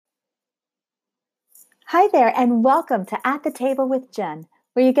Hi there, and welcome to At the Table with Jen,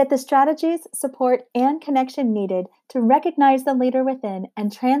 where you get the strategies, support, and connection needed to recognize the leader within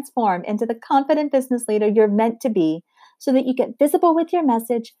and transform into the confident business leader you're meant to be so that you get visible with your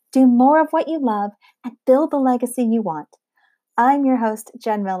message, do more of what you love, and build the legacy you want. I'm your host,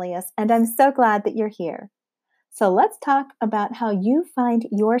 Jen Milius, and I'm so glad that you're here. So let's talk about how you find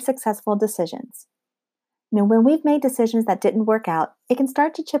your successful decisions. Now, when we've made decisions that didn't work out, it can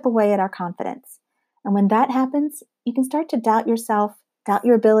start to chip away at our confidence. And when that happens, you can start to doubt yourself, doubt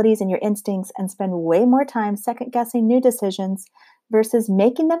your abilities and your instincts, and spend way more time second guessing new decisions versus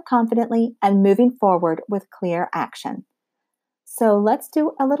making them confidently and moving forward with clear action. So let's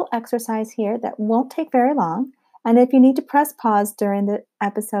do a little exercise here that won't take very long. And if you need to press pause during the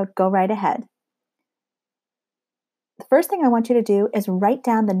episode, go right ahead. The first thing I want you to do is write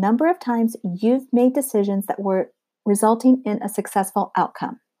down the number of times you've made decisions that were resulting in a successful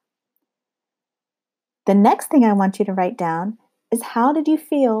outcome. The next thing I want you to write down is how did you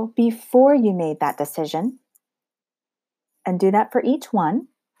feel before you made that decision? And do that for each one.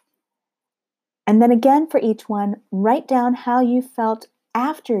 And then again for each one, write down how you felt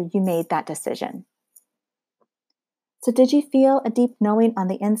after you made that decision. So did you feel a deep knowing on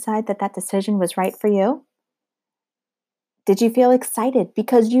the inside that that decision was right for you? Did you feel excited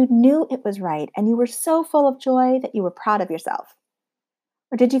because you knew it was right and you were so full of joy that you were proud of yourself?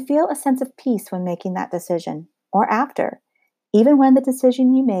 Or did you feel a sense of peace when making that decision or after, even when the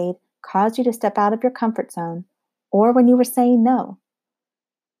decision you made caused you to step out of your comfort zone or when you were saying no?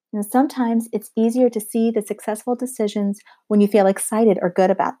 Sometimes it's easier to see the successful decisions when you feel excited or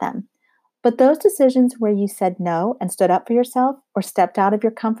good about them. But those decisions where you said no and stood up for yourself or stepped out of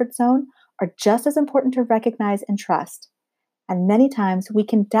your comfort zone are just as important to recognize and trust. And many times we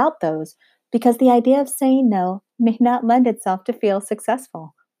can doubt those because the idea of saying no may not lend itself to feel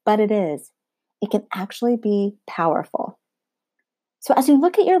successful, but it is. It can actually be powerful. So as you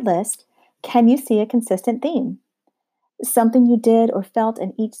look at your list, can you see a consistent theme? Something you did or felt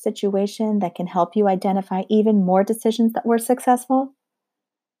in each situation that can help you identify even more decisions that were successful?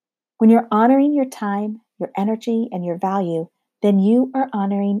 When you're honoring your time, your energy, and your value, then you are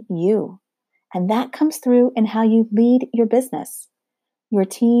honoring you. And that comes through in how you lead your business. Your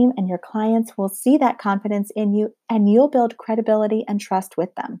team and your clients will see that confidence in you, and you'll build credibility and trust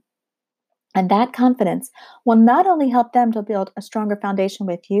with them. And that confidence will not only help them to build a stronger foundation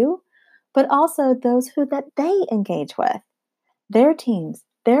with you, but also those who that they engage with, their teams,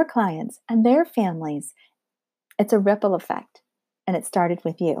 their clients, and their families. It's a ripple effect, and it started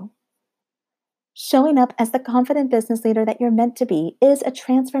with you. Showing up as the confident business leader that you're meant to be is a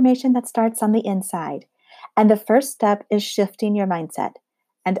transformation that starts on the inside. And the first step is shifting your mindset.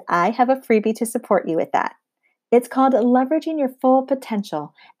 And I have a freebie to support you with that. It's called Leveraging Your Full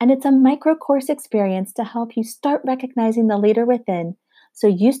Potential, and it's a micro course experience to help you start recognizing the leader within so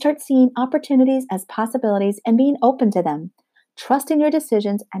you start seeing opportunities as possibilities and being open to them, trusting your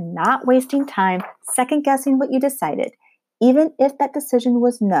decisions and not wasting time second guessing what you decided, even if that decision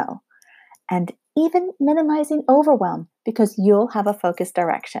was no, and even minimizing overwhelm because you'll have a focused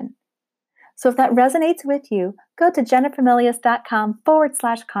direction. So if that resonates with you, go to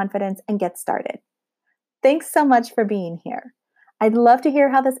jennifermilius.com/confidence and get started. Thanks so much for being here. I'd love to hear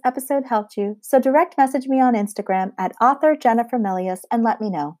how this episode helped you, so direct message me on Instagram at author Jennifer Milius and let me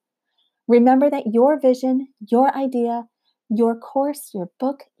know. Remember that your vision, your idea, your course, your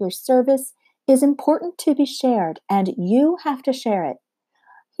book, your service is important to be shared, and you have to share it.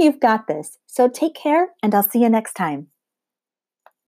 You've got this. So take care, and I'll see you next time.